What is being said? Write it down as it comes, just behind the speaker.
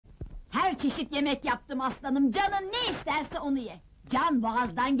Her çeşit yemek yaptım aslanım, canın ne isterse onu ye! Can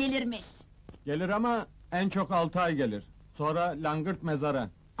boğazdan gelirmiş! Gelir ama en çok 6 ay gelir. Sonra langırt mezara.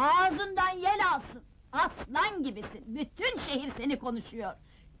 Ağzından yel alsın! Aslan gibisin, bütün şehir seni konuşuyor!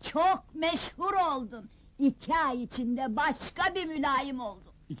 Çok meşhur oldun! 2 ay içinde başka bir mülayim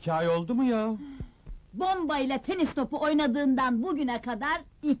oldun! 2 ay oldu mu ya? Bomba ile tenis topu oynadığından bugüne kadar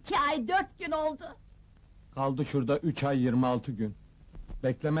 2 ay 4 gün oldu! Kaldı şurada 3 ay 26 gün.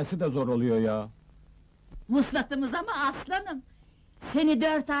 Beklemesi de zor oluyor ya. Vuslatımız ama aslanım! Seni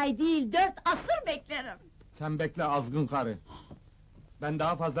 4 ay değil, 4 asır beklerim! Sen bekle azgın karı. Ben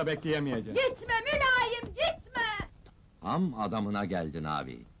daha fazla bekleyemeyeceğim. Gitme mülayim, gitme! Tam adamına geldin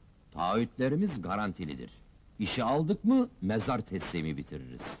abi. Taahhütlerimiz garantilidir. İşi aldık mı mezar teslimi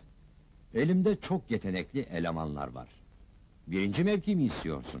bitiririz. Elimde çok yetenekli elemanlar var. Birinci mevki mi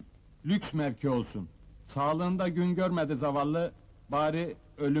istiyorsun? Lüks mevki olsun. Sağlığında gün görmedi zavallı, bari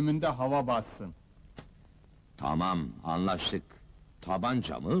ölümünde hava bassın. Tamam, anlaştık.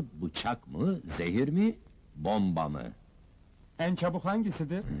 Tabanca mı, bıçak mı, zehir mi, bomba mı? En çabuk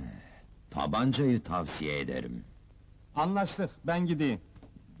hangisidir? Tabancayı tavsiye ederim. Anlaştık, ben gideyim.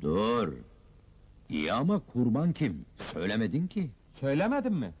 Dur! İyi ama kurban kim? Söylemedin ki.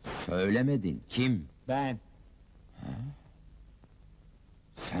 Söylemedin mi? Söylemedin, kim? Ben.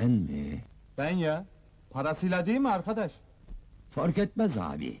 Sen mi? Ben ya. Parasıyla değil mi arkadaş? Fark etmez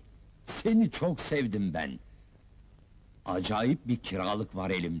abi. Seni çok sevdim ben. Acayip bir kiralık var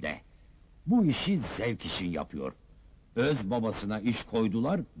elimde. Bu işi zevk için yapıyor. Öz babasına iş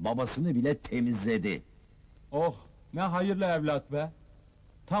koydular, babasını bile temizledi. Oh, ne hayırlı evlat be!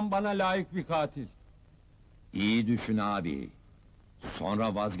 Tam bana layık bir katil. İyi düşün abi.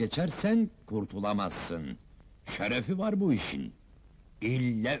 Sonra vazgeçersen kurtulamazsın. Şerefi var bu işin.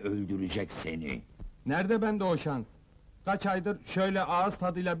 İlle öldürecek seni. Nerede bende o şans? Kaç aydır şöyle ağız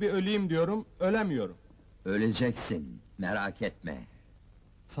tadıyla bir öleyim diyorum, ölemiyorum. Öleceksin, merak etme.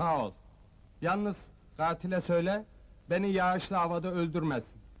 Sağ ol. Yalnız katile söyle, beni yağışlı havada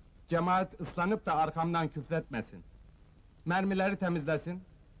öldürmesin. Cemaat ıslanıp da arkamdan küfretmesin. Mermileri temizlesin.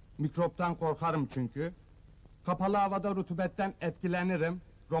 Mikroptan korkarım çünkü. Kapalı havada rutubetten etkilenirim,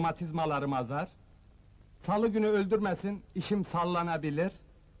 romatizmalarım azar. Salı günü öldürmesin, işim sallanabilir.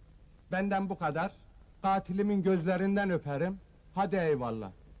 Benden bu kadar. Katilimin gözlerinden öperim. Hadi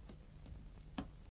eyvallah.